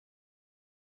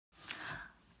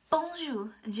Bonjour,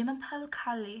 je m'appelle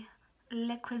Karlee.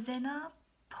 Les cuisines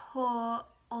pour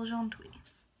aujourd'hui.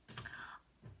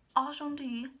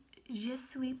 Aujourd'hui, je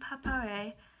suis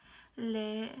préparé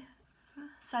les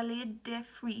salades de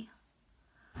fruits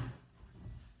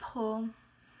pour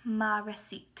ma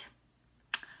recette.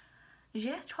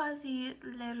 J'ai choisi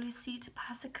les recettes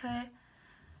parce que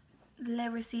les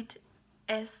recettes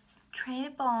est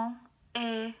très bon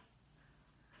et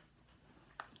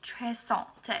très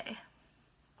santé.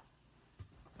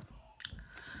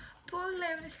 Pour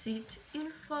les recettes,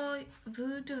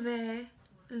 vous devez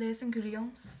les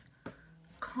ingrédients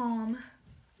comme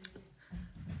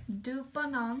 2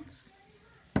 bananes,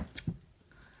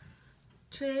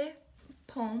 3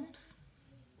 pommes,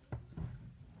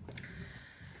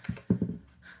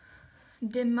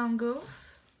 des mangots,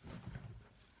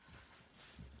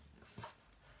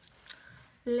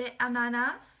 les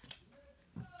ananas,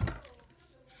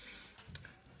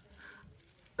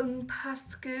 un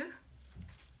pasque,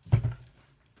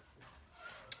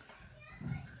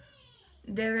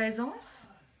 des raisins,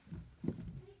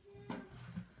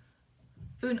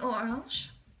 une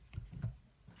orange,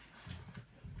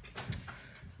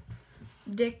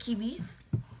 des kiwis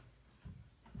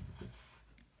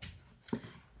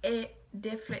et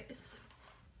des fraises.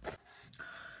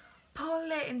 Pour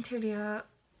l'intérieur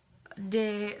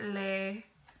de les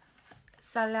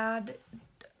salades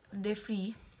de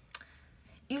fruits,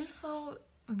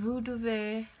 vous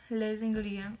devez les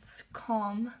ingrédients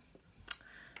comme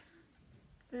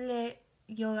les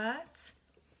yaourts,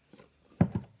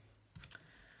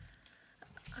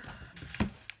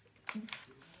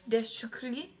 des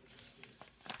sucreries,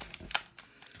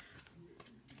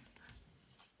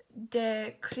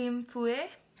 des crèmes fouettées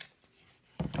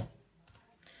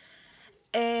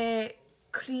et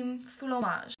crème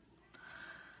fromage.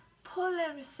 Pour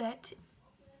les recettes,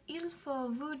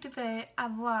 vous devez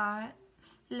avoir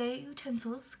les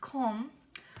ustensiles comme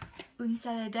une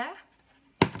salade,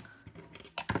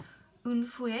 une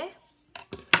fouet,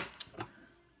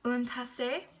 une tasse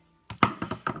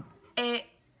et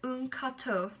un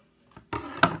couteau.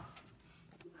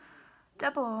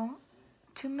 D'abord,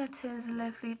 tu mettez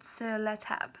les fruits sur la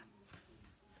table.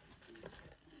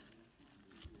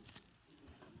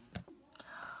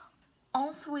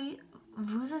 Ensuite,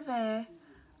 vous avez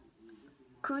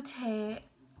coupé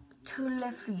tous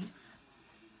les fruits.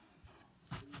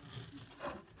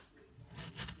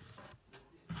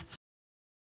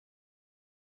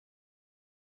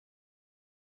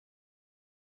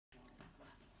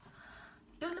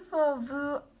 Il faut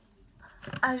vous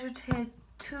ajouter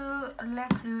tous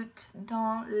les fruits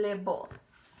dans les bols.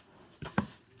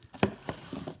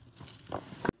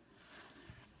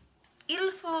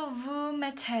 Il faut vous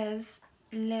mettre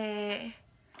les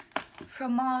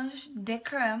fromages de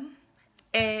crème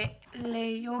et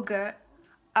les yogourts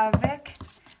avec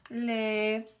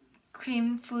les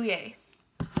crèmes fouettées.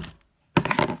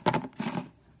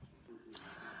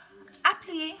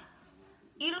 Après,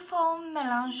 il faut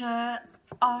mélanger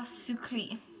au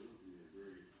sucre.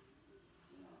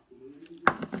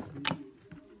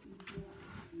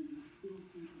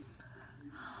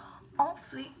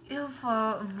 Ensuite, il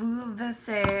faut vous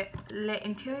verser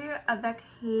l'intérieur avec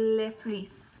les fruits.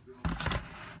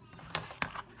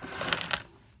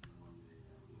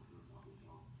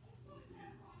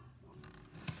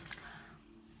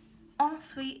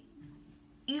 Ensuite,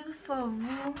 il faut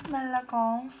vous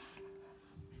mélanger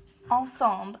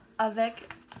ensemble avec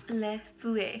les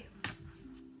fruits.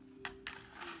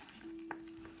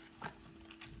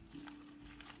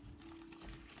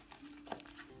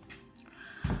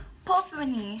 Pour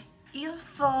finir, il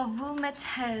faut vous mettre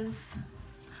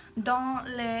dans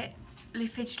le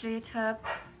réfrigérateur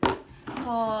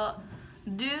pour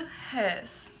 2 heures.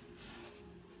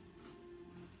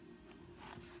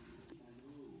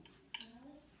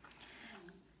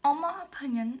 En mon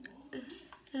opinion,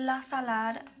 la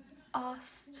salade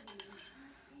est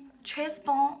très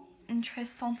bonne et très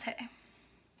santé.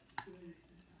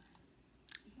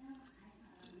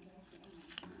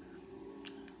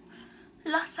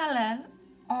 La salade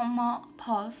en ma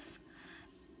pause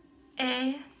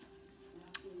est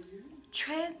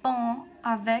très bonne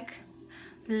avec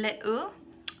les œufs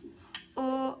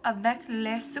ou avec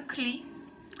les sucres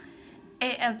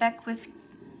et avec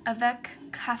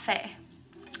café.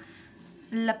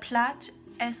 Le plat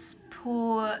est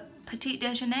pour petit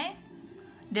déjeuner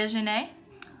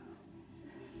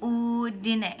ou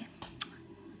dîner.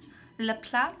 Le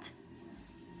plat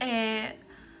est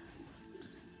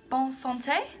bonne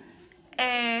santé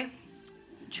et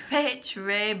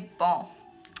très bon.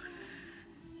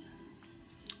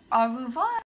 Au revoir.